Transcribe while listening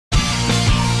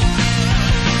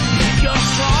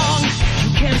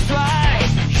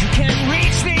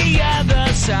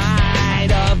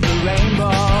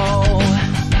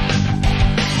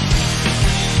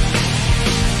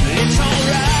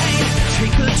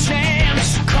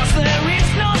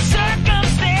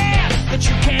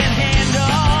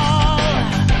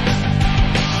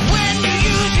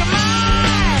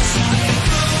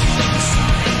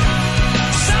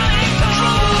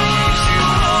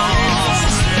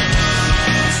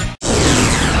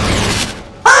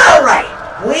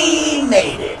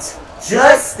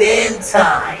in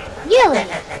time. Really?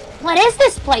 What is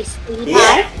this place, Fleetway?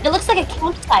 Yeah. It looks like a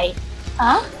campsite.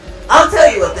 Huh? I'll tell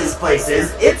you what this place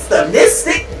is. It's the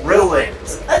Mystic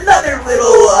Ruins. Another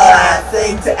little,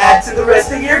 thing to add to the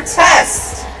rest of your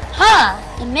test. Huh,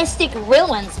 the Mystic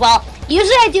Ruins. Well,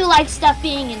 usually I do like stuff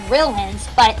being in ruins,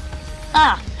 but...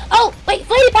 Oh, wait,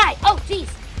 Fleetway! Oh, jeez.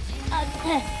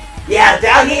 Yeah,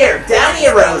 down here,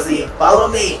 Rosy. Follow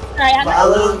me. Alright,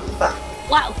 Follow.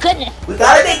 Wow, goodness. We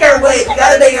gotta make our way to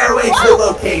the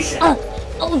location.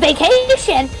 Oh,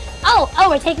 vacation? Oh,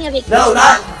 we're taking a vacation. No,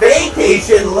 not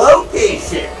vacation,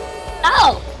 location.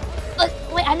 Oh, but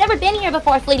wait, I've never been here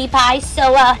before, Fleetway,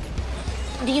 so,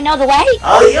 do you know the way?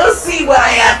 Oh, you'll see what I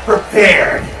have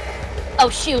prepared. Oh,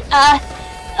 shoot,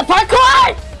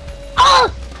 parkour!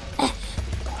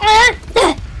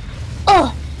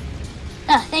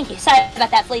 Thank you. Sorry about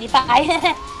that,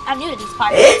 Fleetway. I'm new to these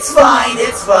parts. It's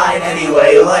fine.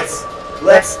 Anyway,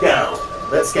 let's go.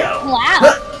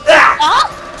 Wow.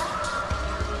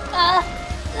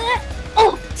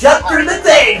 Jump through the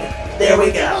thing. There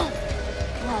we go.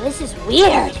 Oh, this is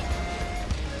weird.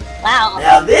 Wow.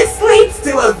 Now this leads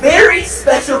to a very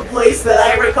special place that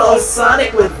I recall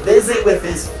Sonic would visit with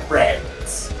his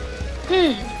friends.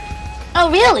 Oh,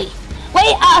 really?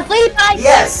 Wait, Fleetway.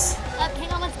 Yes.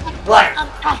 Hang on one second. What?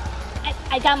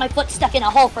 I got my foot stuck in a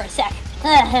hole for a sec.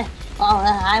 Well,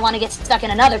 I want to get stuck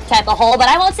in another type of hole, but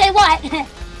I won't say what.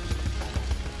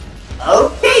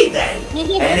 Okay then.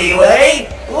 Anyway,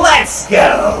 let's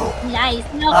go. Nice.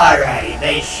 No. Alright,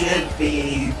 they should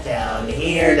be down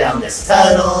here, down this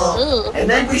tunnel. Ooh. And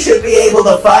then we should be able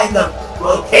to find the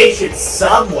location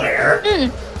somewhere.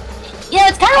 Yeah,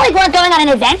 it's kind of like we're going on an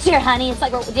adventure, honey. It's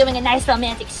like we're doing a nice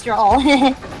romantic stroll.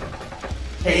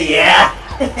 Yeah.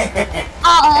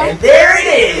 And there it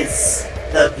is!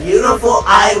 The beautiful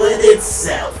island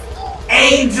itself.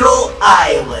 Angel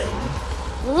Island.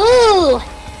 Ooh!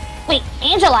 Wait,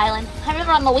 Angel Island? I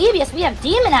remember on Moebius we have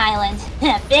Demon Island.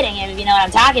 Fitting, if you know what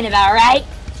I'm talking about, right?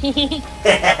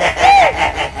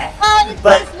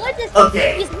 But,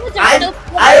 okay,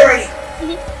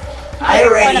 I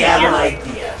already have an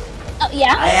idea. Oh,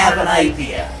 yeah? I have an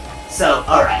idea. So,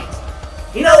 alright.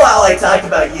 You know how I talked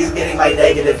about you getting my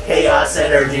negative chaos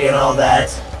energy and all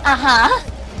that? Uh-huh.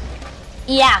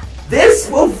 Yeah. This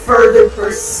will further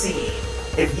proceed.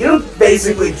 If you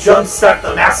basically jumpstart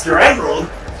the Master Emerald,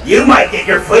 you might get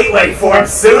your Fleetway form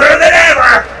sooner than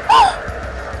ever!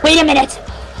 Wait a minute!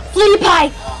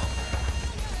 Fleetway!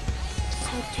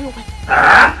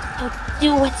 So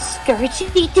do what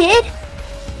Scourgy did?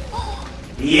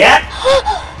 Yep!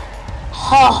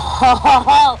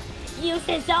 Ho! Use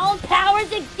his own powers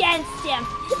against him!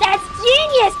 That's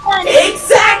genius, honey!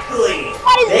 Exactly!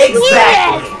 That is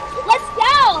exactly! genius! Let's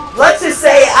go! Let's just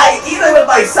say, even with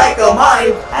my psycho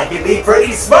mind, I can be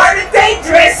pretty smart and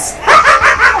dangerous!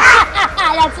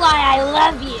 That's why I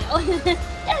love you!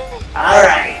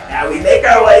 Alright, now we make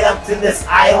our way up to this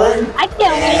island. I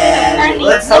can't wait to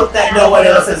let's hope that no one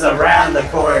else is around the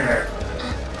corner.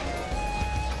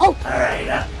 Oh! Alright,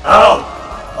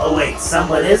 oh wait,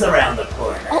 someone is around the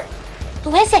corner. Oh,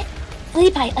 who is it?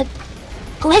 Fleetway,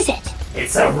 who is it?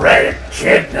 It's a red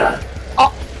echidna.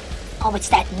 Oh, it's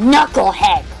that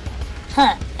knucklehead.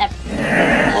 Huh, that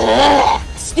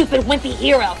stupid wimpy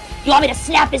hero. You want me to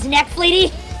snap his neck,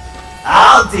 Fleety?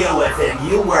 I'll deal with him.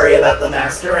 You worry about the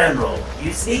Master Emerald.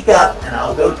 You sneak up, and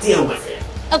I'll go deal with him.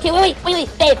 Okay, wait,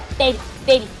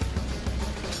 baby.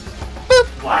 Boop.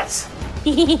 What?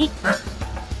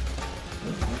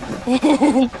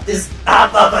 Just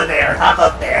hop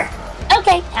up there.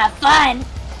 Okay, have fun.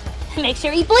 Make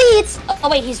sure he bleeds. Oh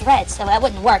wait, he's red, so that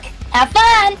wouldn't work. Have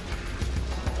fun.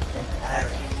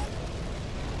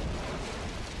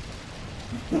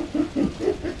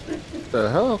 The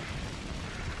hell?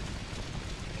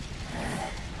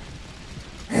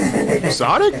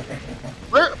 Sonic?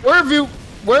 Where have you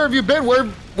been?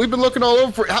 We've been looking all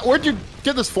over for. Where'd you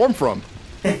get this form from?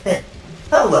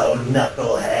 Hello,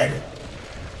 knucklehead.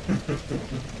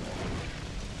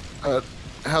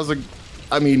 How's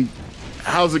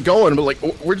it going? But like, I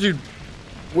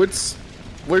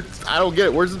don't get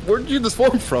it. Where'd you get this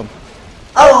form from?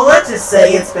 Oh, let's just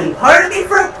say it's been part of me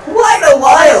for quite a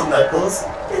while, Knuckles.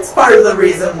 It's part of the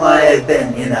reason why I've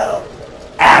been,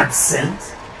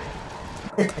 absent.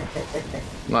 I'm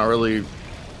not really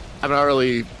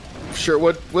sure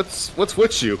what's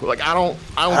with you. Like, I don't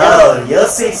Oh, get it. you'll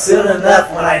see soon enough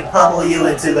when I pummel you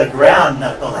into the ground,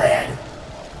 Knucklehead.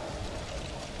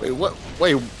 Wait,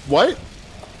 what?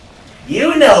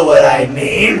 You know what I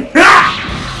mean.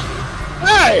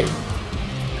 Hey!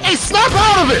 Hey, snap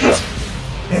out of it!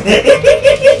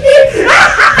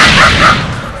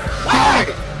 Hey!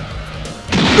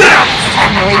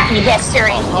 finally be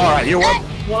history. Alright, you want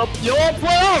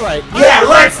play? Alright. Yeah,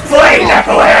 let's play,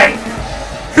 Knucklehead!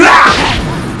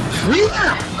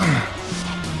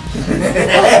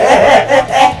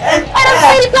 I don't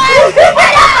see you guys!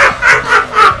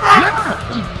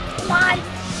 Come on!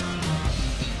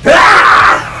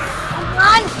 Come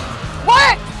on!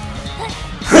 Work!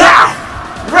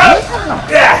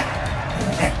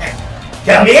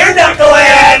 Come here,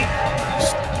 Knucklehead!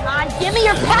 Come on, give me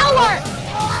your power!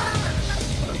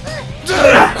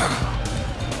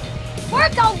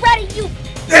 Work already, you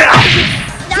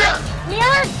snot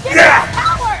mirror! Give me your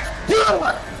power!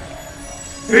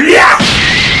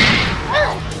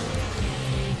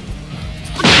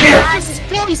 This is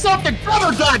 40-something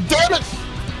brother, goddammit!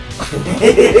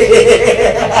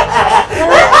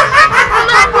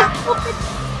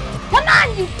 Come on,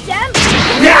 you gem!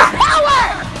 Give me your power!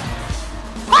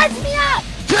 Charge me up!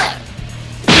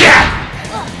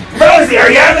 Rosy, are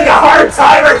you having a hard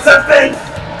time or something?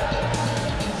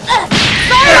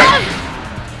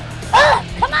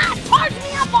 Come on, charge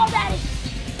me up already!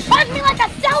 Charge me like a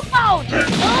cell phone!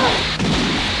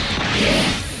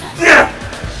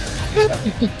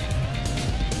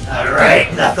 Alright,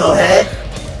 Knucklehead.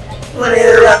 Wanna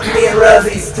interrupt me and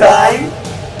Rosy's time?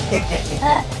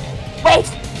 Wait!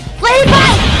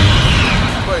 Fleetway!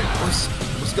 Wait,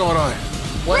 what's going on?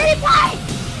 Fleetway!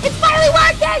 It's finally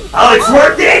working! Oh, it's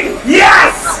working!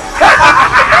 Yes!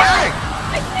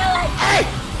 I feel it! Hey!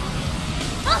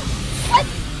 What?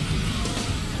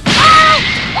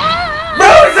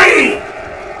 Rosy!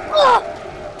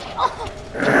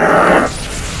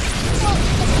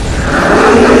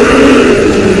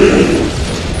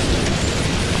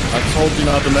 I told you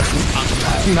not to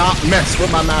mess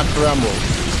with my Master Emerald.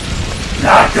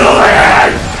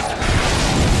 Knucklehead!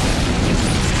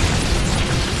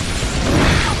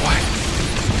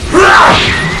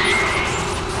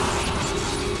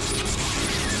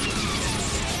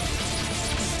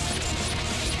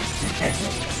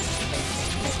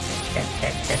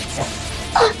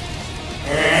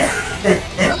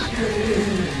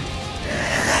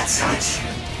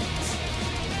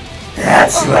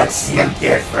 That's what you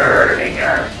get for hurting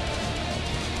her.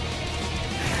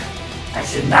 I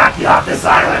should knock you off this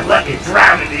island and let you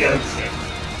drown in the ocean.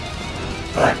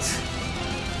 But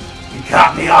you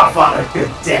caught me off on a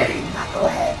good day,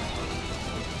 Knucklehead.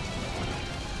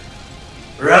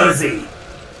 Rosy,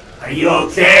 are you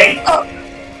okay?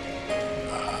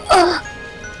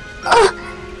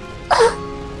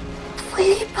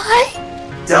 Sweetie pie?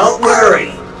 Don't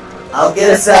worry. I'll get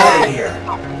us out of here.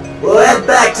 We'll head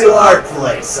back to our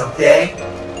place, okay?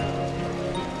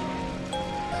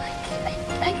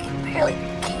 I can barely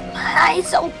keep my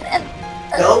eyes open.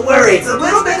 Don't worry, it's a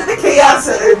little bit of the chaos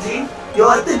energy.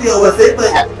 You'll have to deal with it,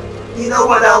 but you know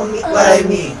what I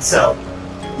mean. So,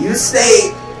 you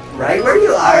stay right where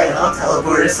you are and I'll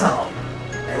teleport us home.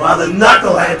 And while the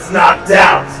Knucklehead's knocked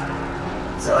out.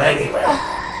 So anyway,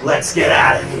 let's get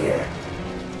out of here.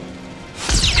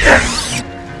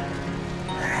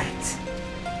 Alright.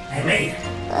 I made it.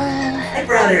 I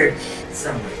brought her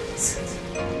somewhere to sit.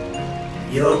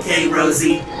 You okay,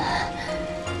 Rosy?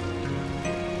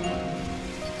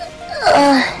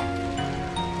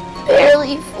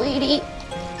 Barely, Fleety.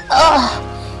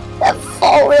 That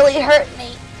fall really hurt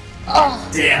me.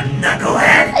 Damn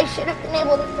Knucklehead! I should have been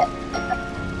able to...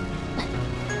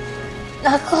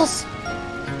 Knuckles.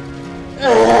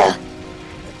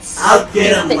 I'll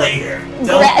get him later.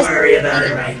 Don't worry about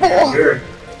it right now. You're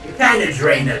kind of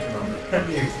drained at the moment. Come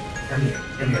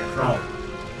here, crawl.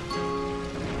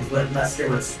 Is what mustard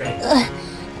was straight.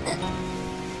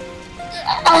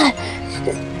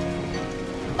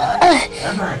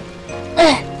 Come on.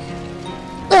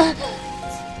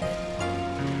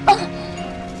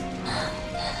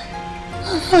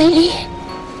 Lady,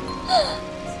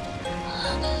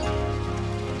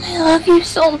 I love you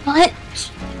so much.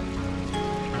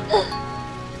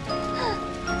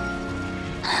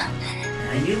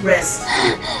 Now you rest.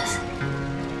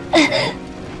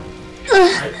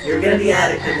 You're gonna be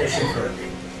out of commission for a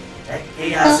bit. That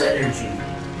chaos energy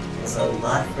is a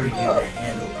lot for you to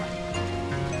handle.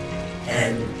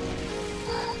 And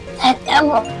That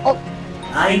emerald.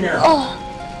 I know.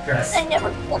 Trust. I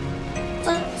never felt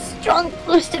such a strong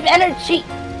boost of energy.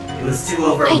 It was too I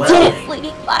overwhelming. did it,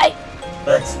 Fleeting by.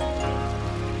 But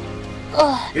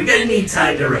you're gonna need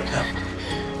time to recover.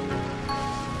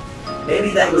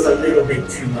 Maybe that was a little bit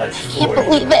too much for you. I can't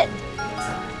believe it.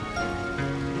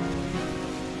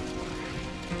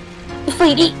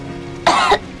 Fleety.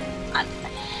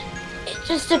 It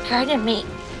just occurred to me.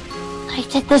 I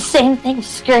did the same thing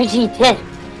Scourgy did.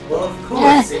 Well, of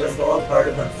course, it was all part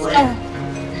of the plan.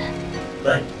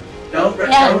 But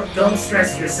Don't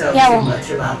stress yourself Yeah, too much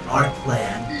about our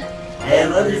plan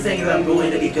and other things I'm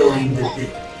going to be going to do.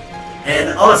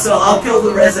 And also, I'll kill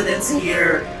the residents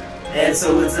here, and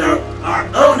so it's our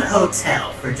own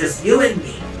hotel for just you and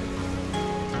me.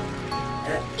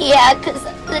 Yeah, because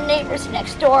the neighbors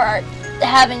next door are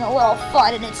having a little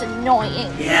fun and it's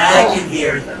annoying. Yeah, I can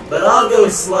hear them, but I'll go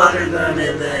slaughter them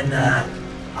and then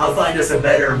I'll find us a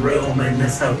better room in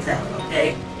this hotel,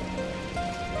 okay?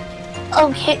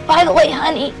 Okay, by the way,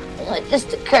 honey, it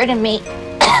just occurred to me.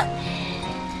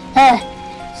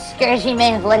 Scourgy may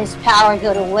have let his power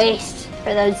go to waste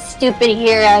for those stupid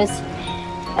heroes.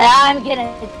 But I'm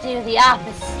gonna do the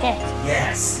opposite.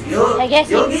 Yes, you'll get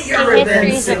your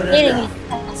revenge soon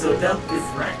enough. So don't be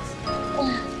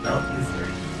frightened. Don't be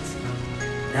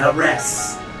frightened. Now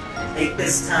rest. Take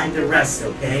this time to rest,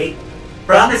 okay?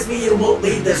 Promise me you won't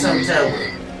leave this hotel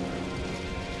room.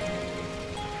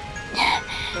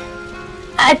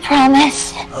 I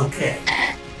promise. Okay.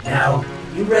 Now,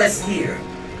 you rest here.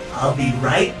 I'll be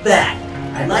right back.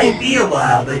 I might be a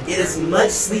while, but get as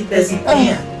much sleep as you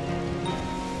can.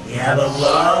 We have a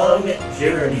long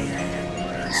journey ahead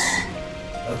of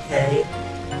us. Okay?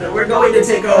 So we're going to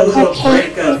take a little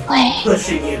break of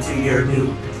pushing you to your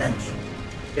new potential.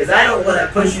 Because I don't want to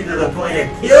push you to the point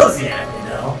it kills you, you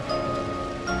know?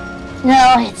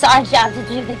 No, it's our job to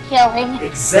do the killing.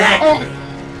 Exactly.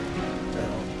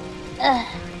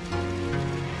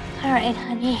 Alright,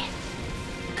 honey.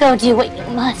 Go do what you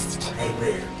must. I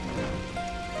will.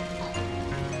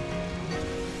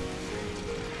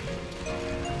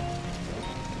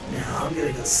 Now I'm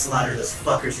gonna go slaughter those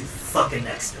fuckers who's fucking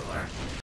next door.